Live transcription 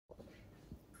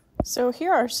So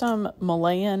here are some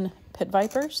Malayan pit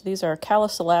vipers. These are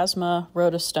Calloselasma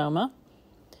rhodostoma.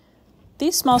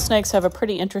 These small snakes have a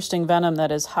pretty interesting venom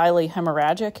that is highly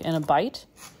hemorrhagic in a bite.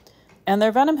 And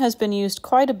their venom has been used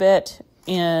quite a bit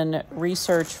in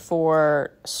research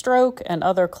for stroke and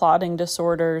other clotting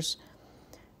disorders.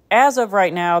 As of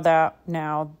right now, that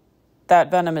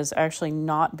venom is actually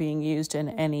not being used in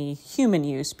any human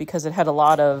use because it had a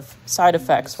lot of side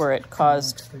effects where it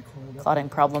caused clotting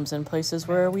problems in places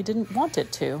where we didn't want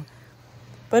it to.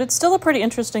 But it's still a pretty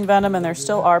interesting venom, and there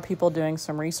still are people doing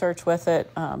some research with it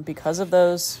because of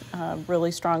those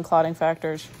really strong clotting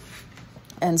factors.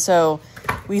 And so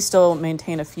we still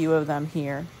maintain a few of them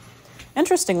here.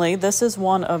 Interestingly, this is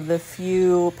one of the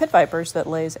few pit vipers that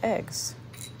lays eggs.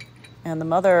 And the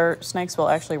mother snakes will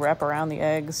actually wrap around the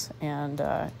eggs and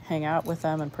hang out with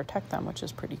them and protect them, which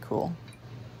is pretty cool.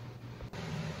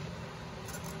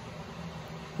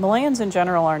 Malayans in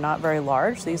general are not very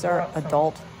large. These are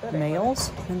adult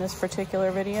males in this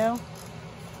particular video.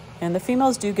 And the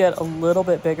females do get a little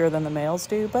bit bigger than the males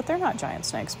do, but they're not giant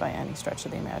snakes by any stretch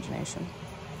of the imagination.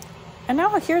 And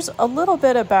now here's a little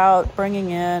bit about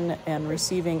bringing in and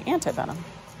receiving antivenom.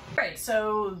 Right,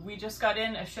 so we just got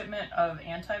in a shipment of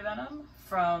antivenom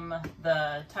from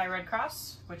the Thai Red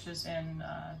Cross, which is in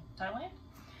Thailand.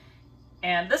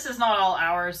 And this is not all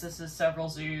ours, this is several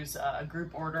zoos, a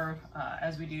group order,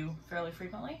 as we do fairly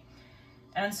frequently.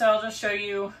 And so I'll just show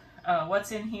you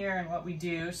what's in here and what we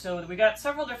do. So we got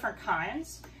several different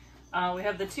kinds. We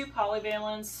have the 2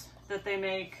 polyvalents that they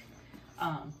make.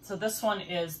 So this one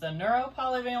is the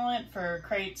neuropolyvalent for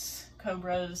crates,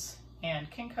 cobras, and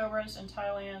king cobras in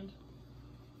Thailand.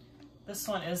 This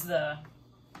one is the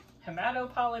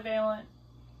hematopolyvalent,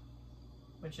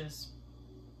 which is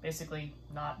basically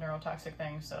not neurotoxic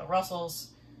things. So Russells,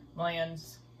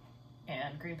 Malayans,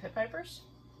 and green pit vipers.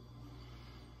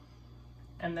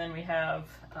 And then we have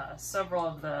several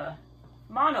of the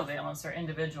monovalents or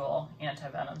individual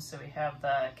antivenoms. So we have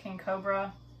the king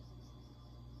cobra,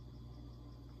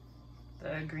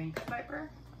 the green pit viper.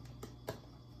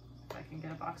 I can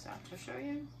get a box out to show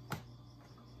you.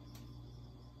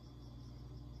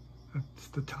 That's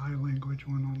the Thai language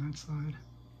one on that side.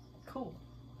 Cool.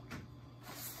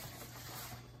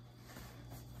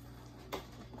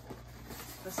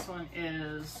 This one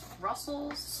is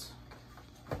Russell's.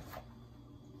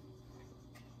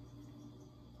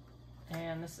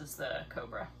 And this is the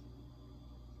Cobra.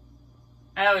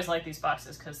 I always like these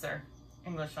boxes because they're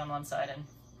English on one side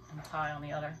and Thai on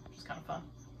the other, which is kind of fun.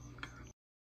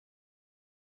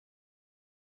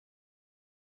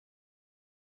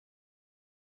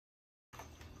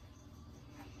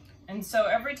 And so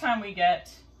every time we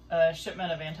get a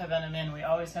shipment of antivenom in, we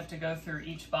always have to go through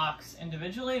each box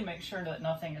individually and make sure that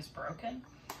nothing is broken.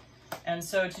 And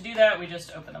so to do that, we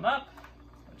just open them up,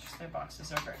 which their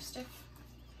boxes are very stiff.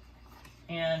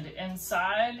 And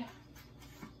inside,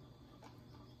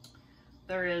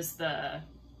 there is the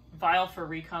vial for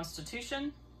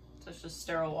reconstitution, so it's just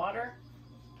sterile water.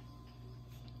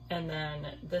 And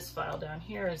then this vial down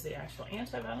here is the actual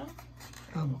antivenom.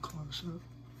 I'm close up.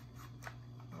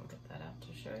 I'll get that out to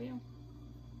show you.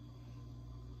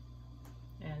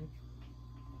 And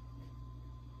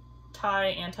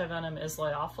Thai antivenom is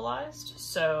lyophilized,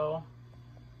 so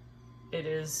it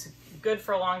is good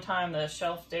for a long time. The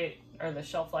shelf date or the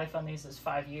shelf life on these is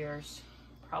 5 years.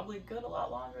 Probably good a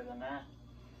lot longer than that.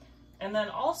 And then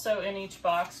also in each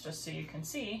box, just so you can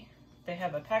see, they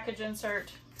have a package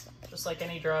insert, just like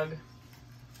any drug.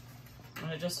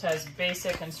 And it just has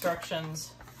basic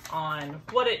instructions on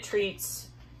what it treats,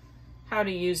 how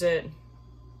to use it,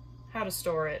 how to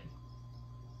store it.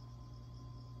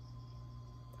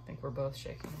 I think we're both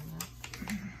shaking on that.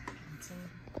 It's in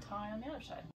Thai on the other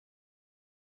side.